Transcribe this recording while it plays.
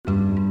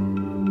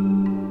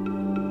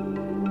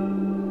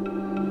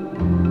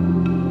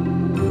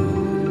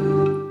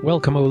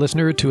Welcome, O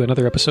listener, to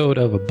another episode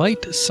of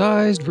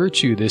Byte-Sized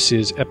Virtue. This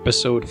is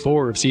episode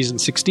 4 of season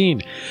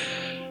 16.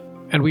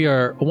 And we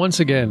are once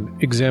again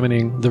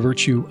examining the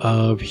virtue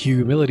of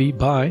humility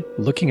by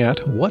looking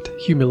at what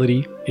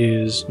humility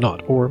is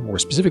not, or more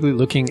specifically,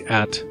 looking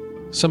at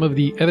some of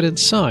the evident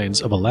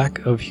signs of a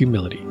lack of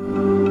humility.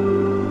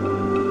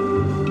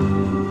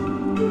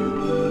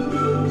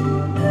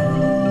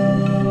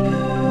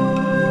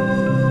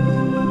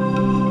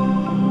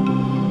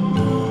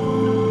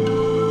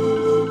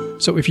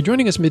 So if you're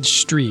joining us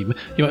midstream,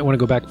 you might want to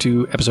go back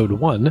to episode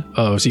 1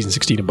 of season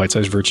 16 of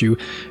Byte-Sized Virtue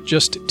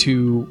just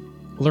to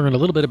learn a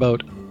little bit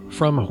about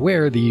from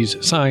where these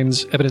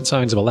signs, evident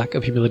signs of a lack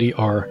of humility,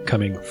 are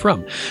coming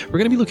from. We're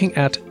going to be looking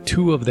at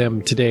 2 of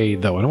them today,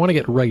 though, and I want to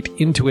get right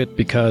into it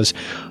because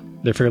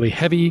they're fairly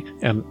heavy,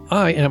 and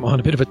I am on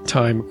a bit of a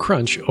time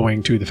crunch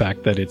owing to the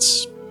fact that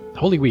it's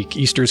Holy Week.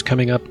 Easter's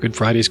coming up, Good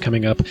Friday's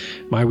coming up.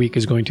 My week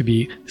is going to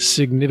be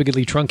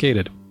significantly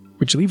truncated,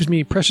 which leaves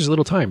me precious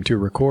little time to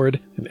record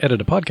and edit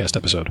a podcast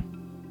episode.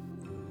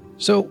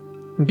 So,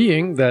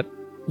 being that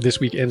this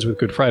week ends with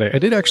Good Friday, I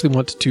did actually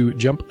want to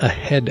jump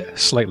ahead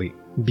slightly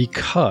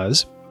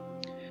because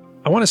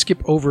I want to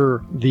skip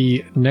over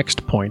the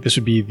next point. This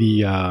would be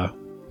the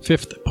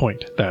 5th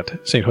point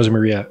that St.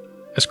 Josemaria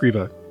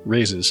Escriva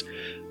raises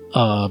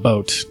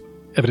about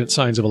evident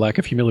signs of a lack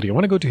of humility. I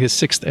want to go to his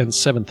 6th and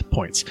 7th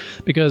points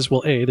because,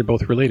 well, A, they're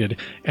both related,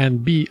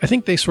 and B, I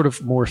think they sort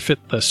of more fit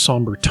the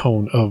somber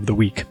tone of the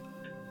week.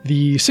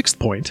 The 6th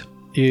point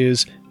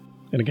is,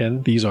 and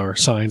again, these are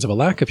signs of a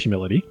lack of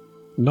humility,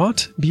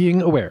 not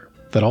being aware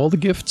that all the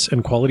gifts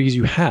and qualities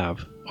you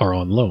have are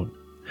on loan.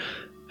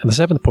 And the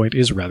 7th point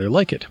is rather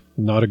like it,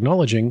 not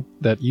acknowledging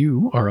that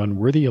you are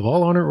unworthy of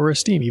all honor or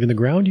esteem, even the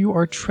ground you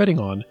are treading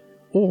on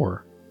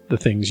or the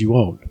things you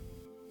own.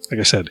 Like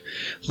I said,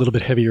 a little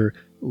bit heavier,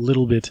 a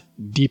little bit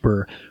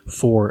deeper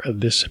for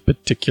this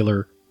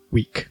particular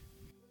week.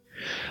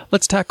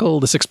 Let's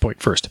tackle the 6th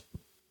point first,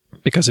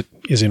 because it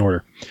is in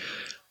order.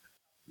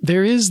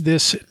 There is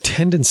this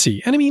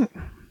tendency, and I mean,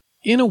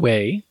 in a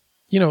way,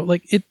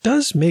 it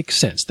does make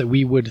sense that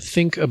we would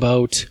think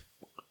about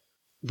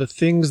the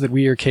things that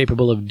we are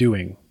capable of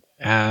doing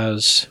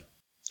as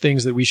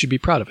things that we should be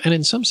proud of. And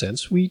in some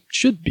sense, we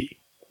should be,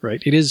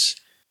 right? It is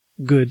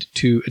good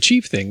to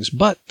achieve things,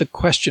 but the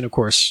question, of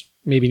course,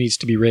 maybe needs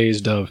to be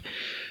raised of,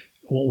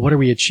 well, what are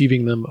we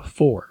achieving them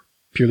for?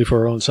 Purely for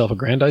our own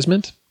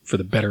self-aggrandizement? For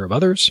the better of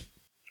others?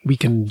 We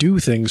can do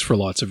things for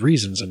lots of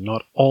reasons, and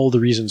not all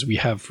the reasons we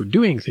have for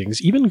doing things,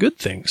 even good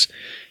things,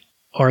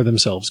 are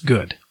themselves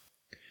good.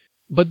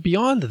 But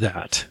beyond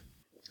that,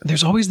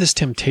 there's always this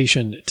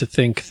temptation to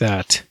think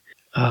that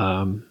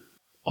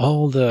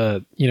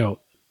that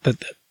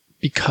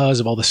because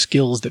of all the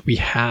skills that we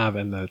have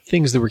and the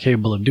things that we're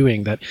capable of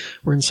doing, that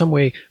we're in some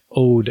way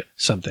owed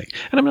something.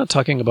 And I'm not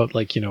talking about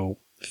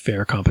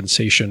fair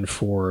compensation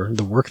for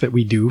the work that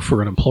we do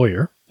for an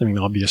employer. I mean,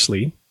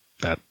 obviously,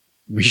 that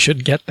we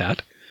should get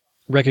that.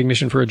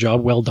 Recognition for a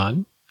job well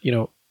done.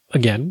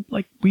 Again,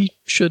 we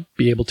should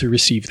be able to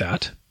receive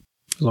that,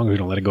 as long as we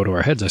don't let it go to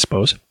our heads, I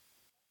suppose.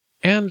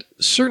 And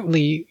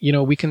certainly,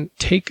 we can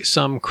take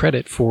some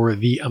credit for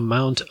the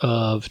amount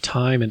of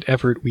time and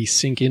effort we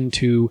sink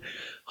into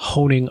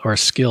honing our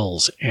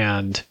skills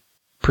and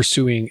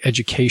pursuing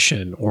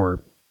education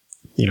or,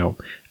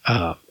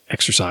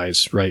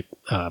 exercise, right?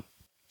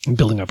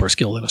 Building up our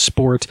skill in a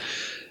sport,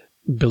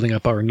 building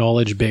up our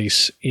knowledge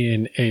base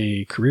in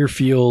a career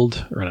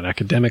field or in an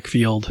academic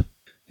field.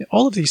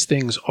 All of these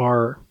things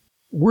are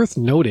worth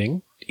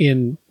noting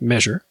in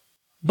measure,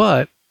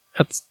 but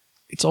it's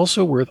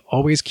also worth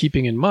always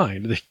keeping in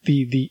mind.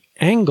 The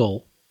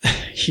angle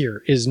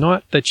here is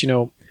not that,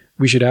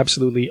 we should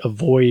absolutely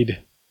avoid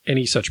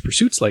any such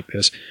pursuits like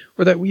this,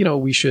 or that,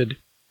 we should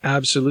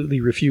absolutely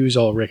refuse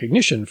all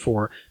recognition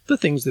for the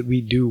things that we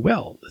do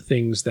well, the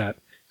things that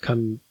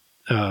come,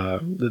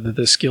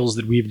 the skills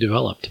that we've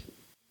developed.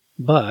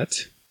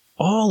 But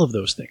all of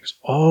those things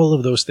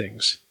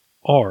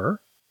are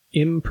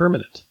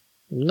impermanent.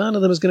 None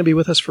of them is going to be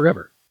with us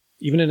forever.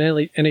 Even an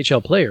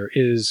NHL player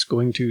is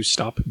going to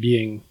stop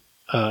being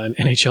an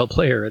NHL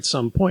player at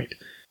some point.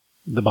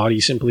 The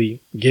body simply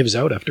gives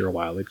out after a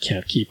while. It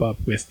can't keep up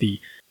with the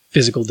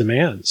physical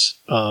demands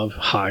of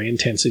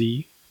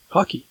high-intensity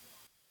hockey.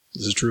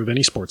 This is true of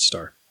any sports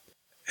star.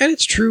 And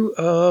it's true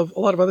of a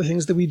lot of other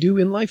things that we do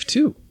in life,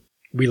 too.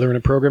 We learn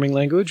a programming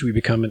language, we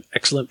become an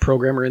excellent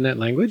programmer in that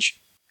language,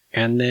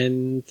 and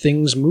then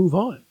things move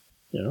on.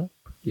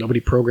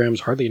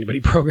 Hardly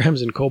anybody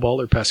programs in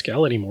COBOL or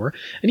Pascal anymore.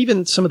 And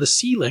even some of the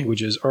C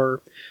languages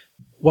are,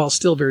 while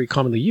still very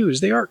commonly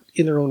used, they are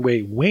in their own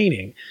way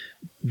waning,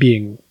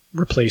 being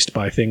replaced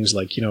by things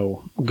like,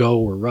 Go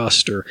or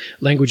Rust, or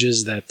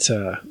languages that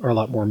are a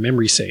lot more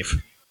memory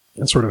safe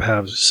and sort of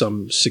have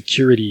some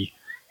security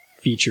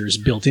features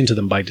built into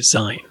them by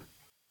design.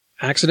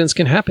 Accidents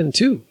can happen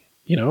too.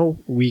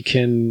 We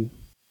can,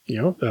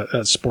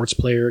 a sports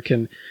player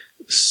can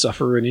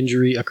suffer an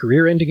injury, a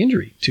career-ending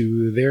injury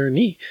to their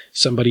knee.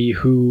 Somebody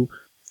who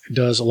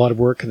does a lot of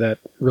work that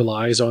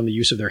relies on the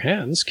use of their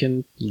hands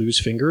can lose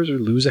fingers or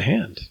lose a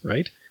hand,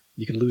 right?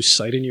 You can lose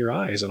sight in your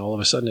eyes, and all of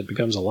a sudden it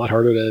becomes a lot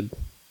harder to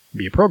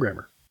be a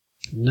programmer.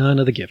 None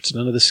of the gifts,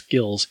 none of the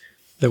skills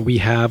that we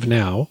have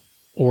now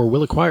or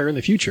will acquire in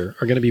the future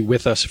are going to be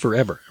with us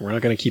forever. And we're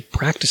not going to keep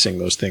practicing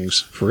those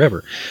things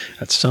forever.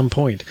 At some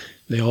point,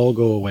 they all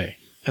go away.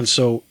 And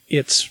so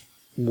it's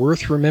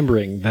worth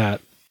remembering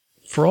that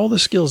for all the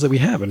skills that we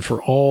have and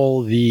for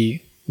all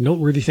the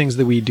noteworthy things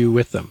that we do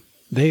with them,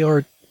 they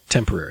are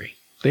temporary.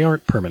 They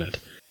aren't permanent.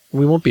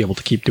 We won't be able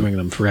to keep doing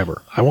them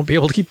forever. I won't be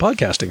able to keep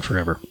podcasting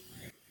forever.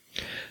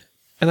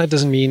 And that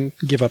doesn't mean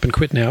give up and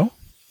quit now.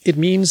 It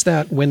means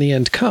that when the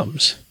end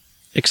comes,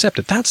 accept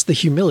it. That's the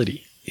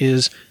humility,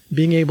 is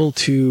being able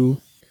to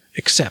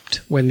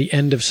accept when the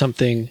end of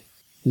something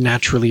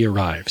naturally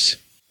arrives.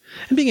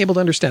 And being able to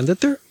understand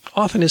that there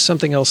often is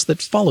something else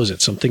that follows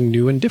it, something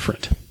new and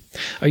different.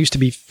 I used to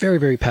be very,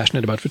 very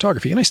passionate about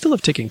photography, and I still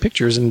love taking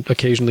pictures and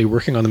occasionally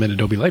working on them in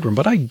Adobe Lightroom,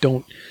 but I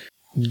don't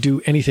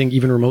do anything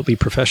even remotely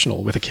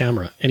professional with a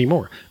camera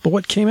anymore. But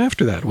what came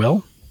after that?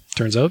 Well,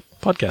 turns out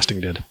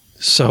podcasting did.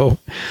 So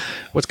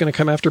what's going to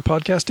come after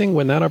podcasting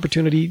when that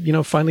opportunity,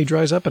 finally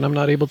dries up and I'm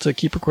not able to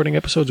keep recording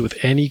episodes with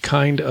any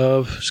kind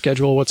of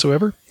schedule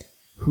whatsoever?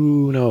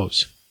 Who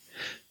knows?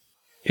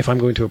 If I'm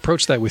going to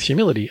approach that with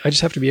humility, I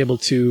just have to be able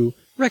to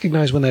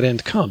recognize when that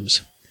end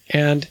comes.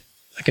 And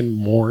I can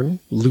mourn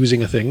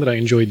losing a thing that I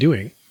enjoy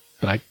doing,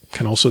 but I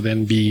can also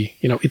then be,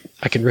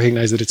 I can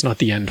recognize that it's not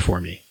the end for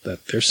me,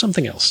 that there's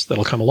something else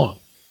that'll come along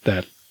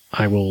that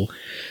I will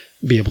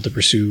be able to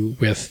pursue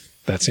with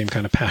that same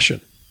kind of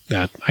passion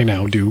that I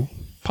now do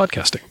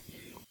podcasting.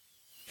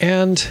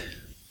 And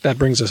that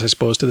brings us, I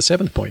suppose, to the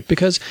seventh point,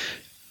 because,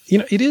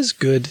 it is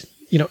good,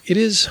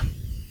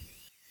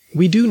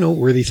 we do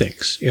noteworthy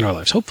things in our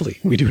lives. Hopefully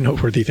we do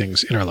noteworthy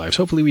things in our lives.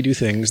 Hopefully we do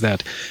things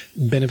that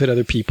benefit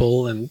other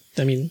people. And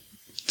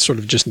it's sort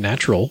of just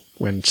natural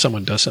when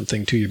someone does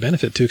something to your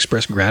benefit to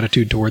express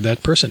gratitude toward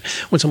that person.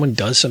 When someone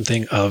does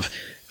something of,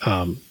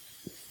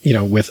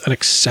 with an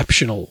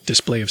exceptional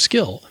display of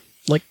skill,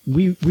 like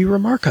we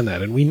remark on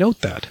that and we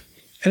note that.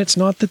 And it's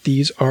not that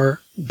these are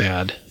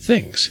bad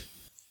things.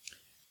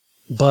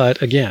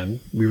 But again,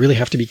 we really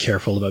have to be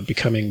careful about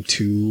becoming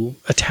too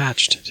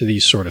attached to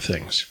these sort of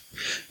things.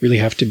 Really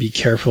have to be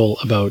careful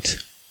about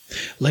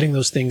letting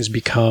those things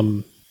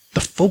become the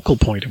focal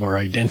point of our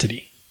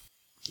identity.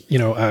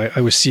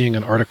 I was seeing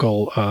an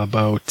article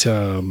about, it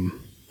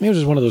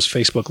was one of those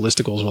Facebook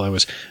listicles while I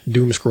was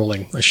doom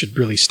scrolling. I should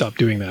really stop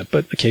doing that,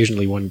 but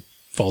occasionally one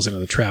falls into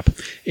the trap.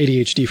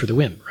 ADHD for the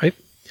win, right?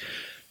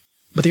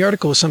 But the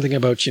article was something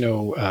about,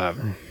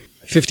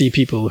 50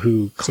 people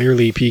who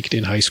clearly peaked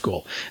in high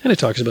school. And it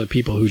talks about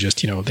people who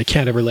just, they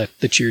can't ever let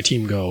the cheer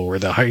team go or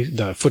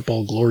the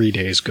football glory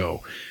days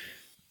go.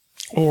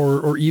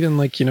 Or even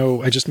like,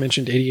 I just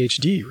mentioned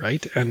ADHD,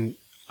 right? And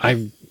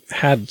I've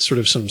had sort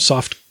of some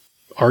soft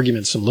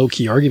arguments, some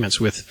low-key arguments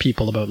with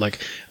people about like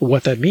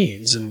what that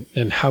means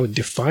and how it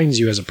defines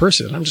you as a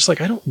person. And I'm just like,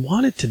 I don't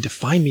want it to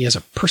define me as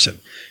a person,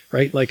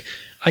 right? Like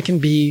I can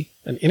be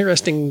an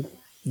interesting,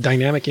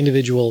 dynamic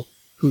individual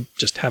who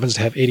just happens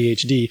to have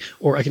ADHD,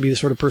 or I can be the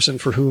sort of person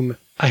for whom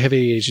I have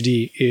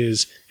ADHD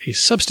is a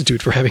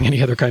substitute for having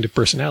any other kind of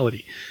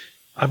personality.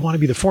 I want to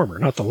be the former,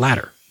 not the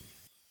latter.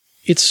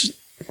 It's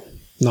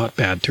not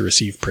bad to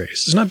receive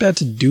praise. It's not bad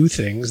to do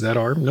things that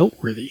are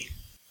noteworthy.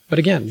 But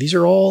again, these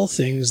are all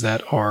things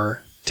that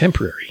are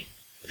temporary.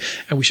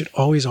 And we should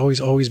always,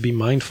 always, always be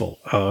mindful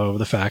of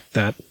the fact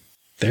that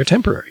they're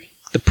temporary.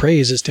 The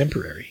praise is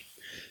temporary.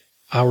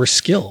 Our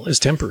skill is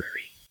temporary.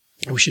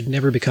 And we should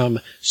never become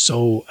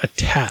so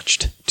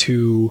attached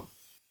to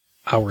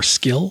our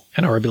skill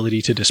and our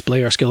ability to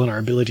display our skill and our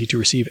ability to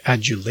receive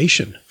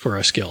adulation for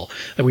our skill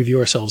that we view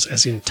ourselves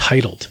as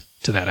entitled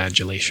to that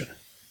adulation.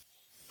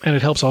 And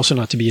it helps also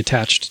not to be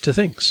attached to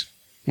things,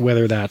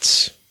 whether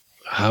that's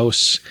a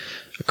house,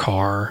 a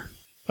car,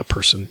 a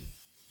person,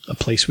 a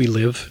place we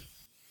live,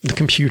 the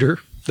computer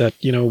that,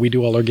 we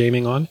do all our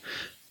gaming on.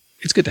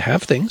 It's good to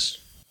have things,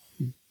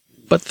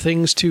 but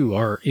things too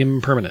are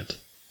impermanent.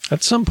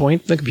 At some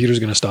point, the computer's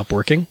going to stop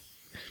working.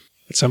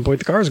 At some point,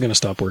 the car is going to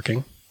stop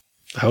working.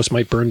 The house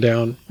might burn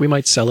down. We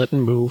might sell it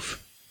and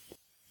move.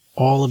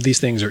 All of these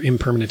things are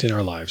impermanent in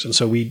our lives. And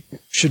so we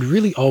should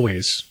really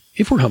always,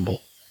 if we're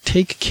humble,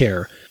 take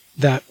care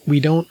that we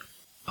don't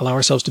allow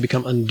ourselves to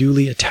become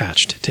unduly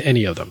attached to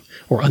any of them,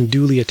 or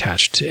unduly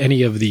attached to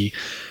any of the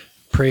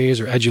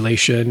praise or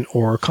adulation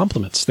or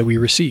compliments that we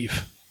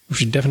receive. We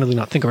should definitely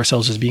not think of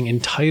ourselves as being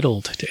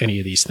entitled to any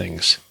of these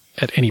things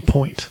at any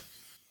point.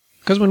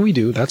 Because when we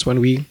do, that's when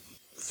we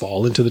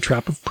fall into the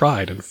trap of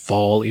pride and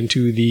fall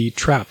into the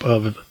trap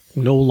of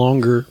no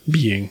longer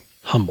being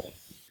humble.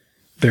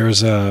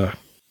 There's a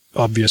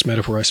obvious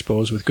metaphor, I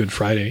suppose, with Good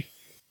Friday.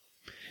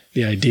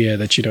 The idea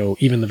that,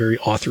 even the very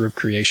author of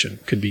creation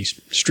could be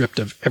stripped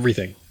of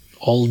everything,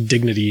 all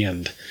dignity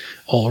and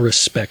all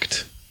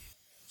respect,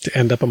 to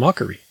end up a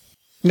mockery.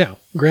 Now,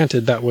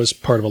 granted, that was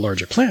part of a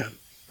larger plan,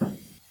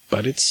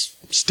 but it's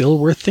still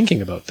worth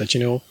thinking about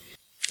that,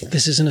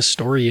 this isn't a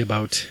story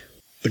about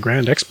the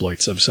grand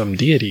exploits of some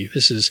deity.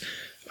 This is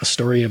a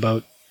story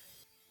about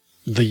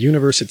the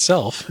universe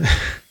itself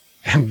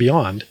and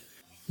beyond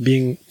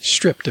being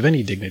stripped of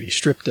any dignity,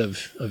 stripped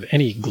of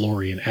any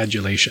glory and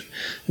adulation,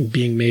 and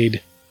being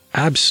made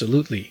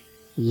absolutely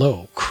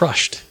low,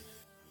 crushed,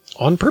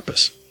 on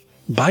purpose,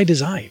 by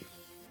design.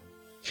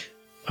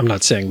 I'm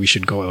not saying we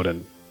should go out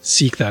and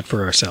seek that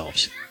for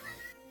ourselves,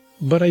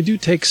 but I do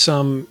take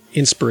some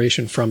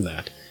inspiration from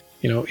that.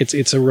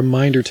 It's a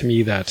reminder to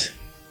me that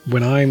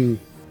when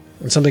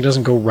something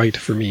doesn't go right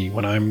for me,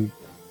 when I'm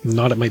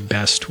not at my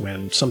best,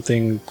 when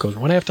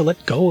I have to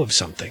let go of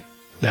something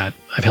that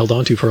I've held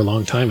on to for a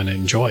long time and I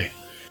enjoy,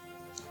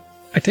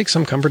 I take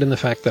some comfort in the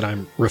fact that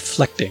I'm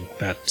reflecting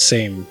that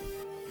same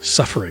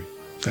suffering,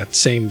 that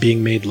same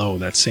being made low,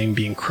 that same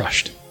being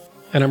crushed.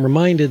 And I'm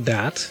reminded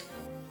that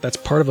that's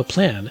part of a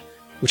plan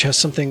which has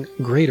something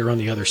greater on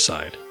the other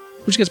side.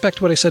 Which gets back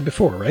to what I said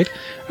before, right?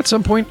 At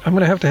some point, I'm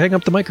going to have to hang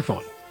up the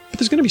microphone. But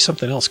there's going to be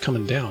something else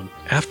coming down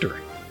after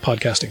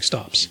podcasting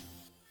stops.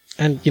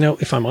 And,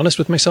 if I'm honest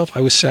with myself,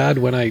 I was sad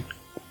when I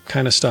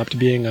kind of stopped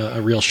being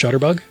a real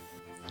shutterbug.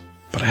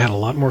 But I had a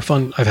lot more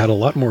fun. I've had a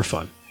lot more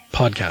fun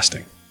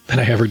podcasting than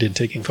I ever did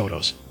taking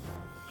photos.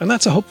 And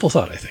that's a hopeful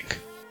thought, I think.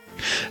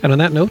 And on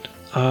that note,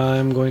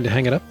 I'm going to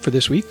hang it up for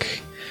this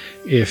week.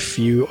 If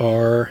you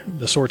are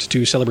the sort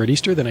to celebrate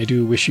Easter, then I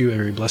do wish you a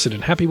very blessed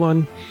and happy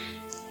one.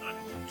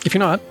 If you're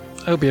not,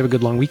 I hope you have a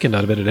good long weekend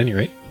out of it at any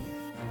rate.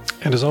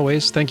 And as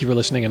always, thank you for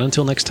listening, and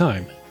until next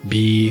time,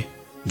 be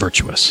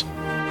virtuous.